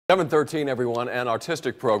7:13, everyone. An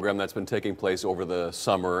artistic program that's been taking place over the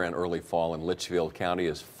summer and early fall in Litchfield County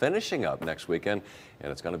is finishing up next weekend,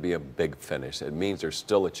 and it's going to be a big finish. It means there's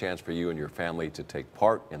still a chance for you and your family to take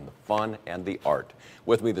part in the fun and the art.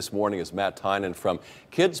 With me this morning is Matt Tynan from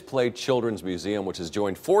Kids Play Children's Museum, which has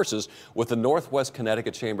joined forces with the Northwest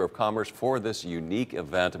Connecticut Chamber of Commerce for this unique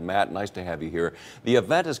event. Matt, nice to have you here. The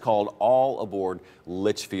event is called All Aboard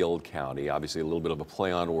Litchfield County. Obviously, a little bit of a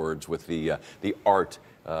play on words with the art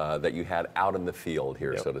that you had out in the field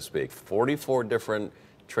here, so to speak. 44 different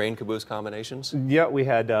train caboose combinations? Yeah, we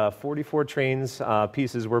had 44 trains.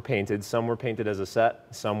 Pieces were painted. Some were painted as a set.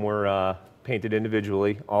 Some were painted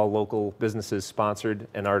individually. All local businesses sponsored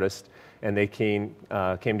an artist, and they came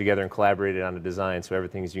together and collaborated on a design. So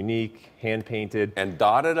everything's unique, hand painted, and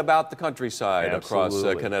dotted about the countryside across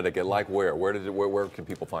Connecticut. Like where? Where can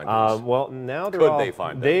people find these? Well, now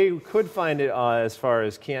they could find it as far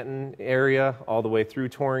as Canton area, all the way through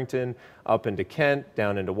Torrington, up into Kent,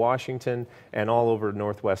 down into Washington, and all over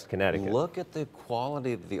Northwest Connecticut. Look at the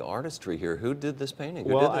quality of the artistry here. Who did this painting?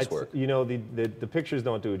 Who did this work? You know, the pictures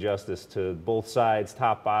don't do justice to both sides,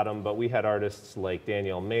 top, bottom, but we had artists like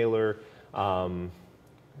Danielle Mailer,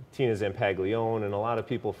 Tina Zampaglione, and a lot of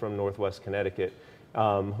people from Northwest Connecticut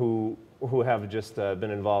who have just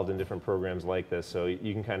been involved in different programs like this. So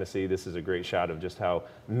you can kind of see this is a great shot of just how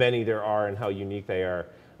many there are and how unique they are.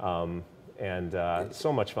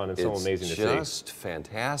 So much fun and so amazing to see. It's just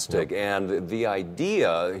fantastic. Yep. And the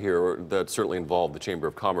idea here that certainly involved the Chamber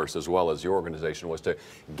of Commerce as well as your organization was to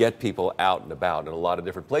get people out and about in a lot of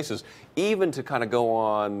different places, even to kind of go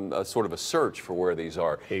on a sort of a search for where these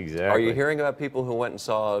are. Exactly. Are you hearing about people who went and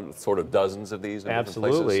saw sort of dozens of these in different places?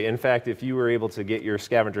 Absolutely. In fact, if you were able to get your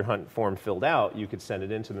scavenger hunt form filled out, you could send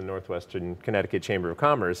it into the Northwestern Connecticut Chamber of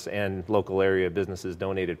Commerce, and local area businesses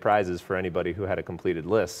donated prizes for anybody who had a completed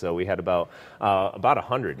list. So we had about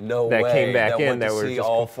 100 came back in that were just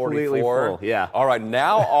all completely 44? full. Yeah. All right,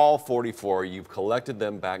 now all 44, you've collected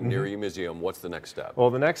them back near your museum. What's the next step? Well,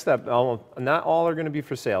 the next step, not all are going to be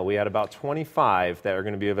for sale. We had about 25 that are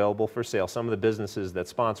going to be available for sale. Some of the businesses that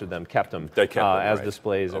sponsored them kept them, as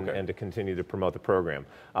displays and to continue to promote the program.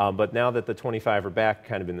 But now that the 25 are back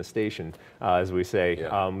kind of in the station, as we say,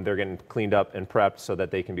 they're getting cleaned up and prepped so that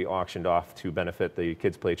they can be auctioned off to benefit the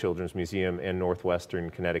Kids Play Children's Museum and Northwestern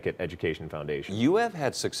Connecticut Education Foundation. You have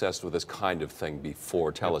had success with this kind of thing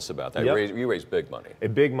before. Tell us about that. You raised big money.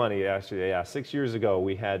 Big money, actually, yeah. 6 years ago,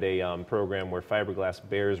 we had a program where fiberglass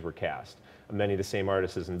bears were cast. Many of the same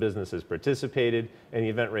artists and businesses participated, and the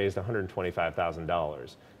event raised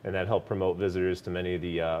 $125,000. And that helped promote visitors to many of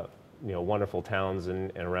the wonderful towns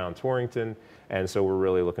and around Torrington. And so we're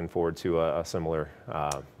really looking forward to a similar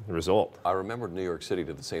result. I remember New York City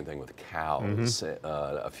did the same thing with cows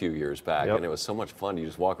a few years back, and it was so much fun. You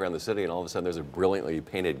just walk around the city, and all of a sudden there's a brilliantly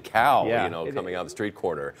painted cow, coming out the street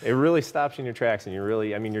corner. It really stops you in your tracks, and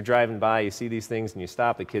you're driving by, you see these things, and you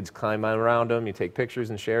stop. The kids climb around them, you take pictures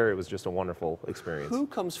and share. It was just a wonderful experience. Who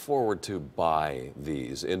comes forward to buy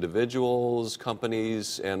these? Individuals,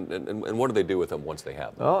 companies, and what do they do with them once they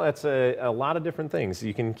have them? Well, that's a lot of different things.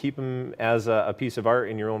 You can keep them as a piece of art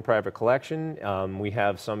in your own private collection. We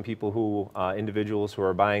have some people individuals who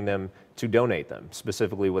are buying them to donate them,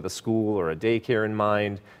 specifically with a school or a daycare in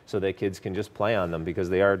mind, so that kids can just play on them because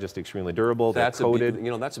they are just extremely durable. They're coated.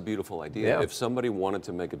 That's a beautiful idea. Yeah. If somebody wanted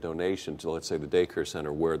to make a donation to, let's say, the daycare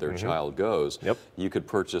center where their child goes, you could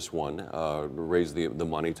purchase one, raise the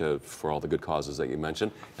money for all the good causes that you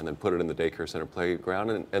mentioned, and then put it in the daycare center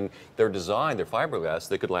playground. And their design, their fiberglass,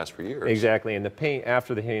 they could last for years. Exactly. And the paint,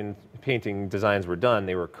 after the painting designs were done,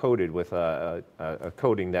 they were coated with a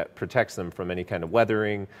coating that protects them from any kind of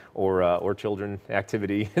weathering or children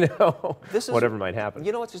activity, whatever might happen.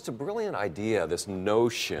 It's just a brilliant idea, this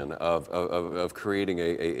notion of creating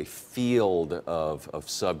a field of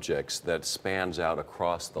subjects that spans out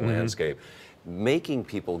across the landscape, making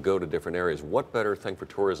people go to different areas. What better thing for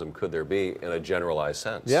tourism could there be in a generalized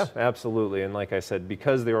sense? Yeah, absolutely. And like I said,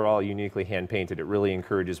 because they were all uniquely hand-painted, it really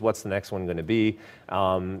encourages what's the next one going to be.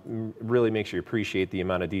 Really makes you appreciate the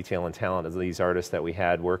amount of detail and talent of these artists that we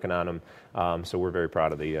had working on them. So we're very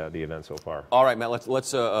proud of the event so far. All right, Matt,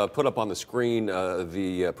 let's put up on the screen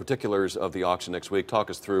the particulars of the auction next week.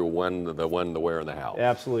 Talk us through when, the where, and the how.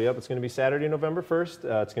 Absolutely. Yep. It's going to be Saturday, November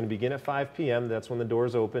 1st. It's going to begin at 5 p.m. That's when the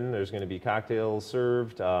doors open. There's going to be cocktails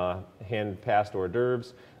served, hand-passed hors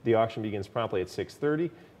d'oeuvres. The auction begins promptly at 6:30.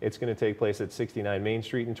 It's going to take place at 69 Main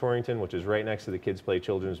Street in Torrington, which is right next to the Kids Play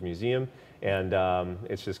Children's Museum. And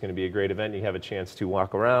it's just going to be a great event. You have a chance to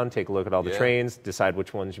walk around, take a look at all the trains, decide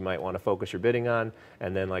which ones you might want to focus your bidding on.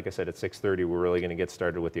 And then, like I said, at 6:30, we're really going to get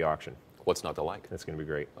started with the auction. What's not to like? It's going to be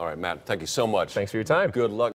great. All right, Matt, thank you so much. Thanks for your time. Good luck.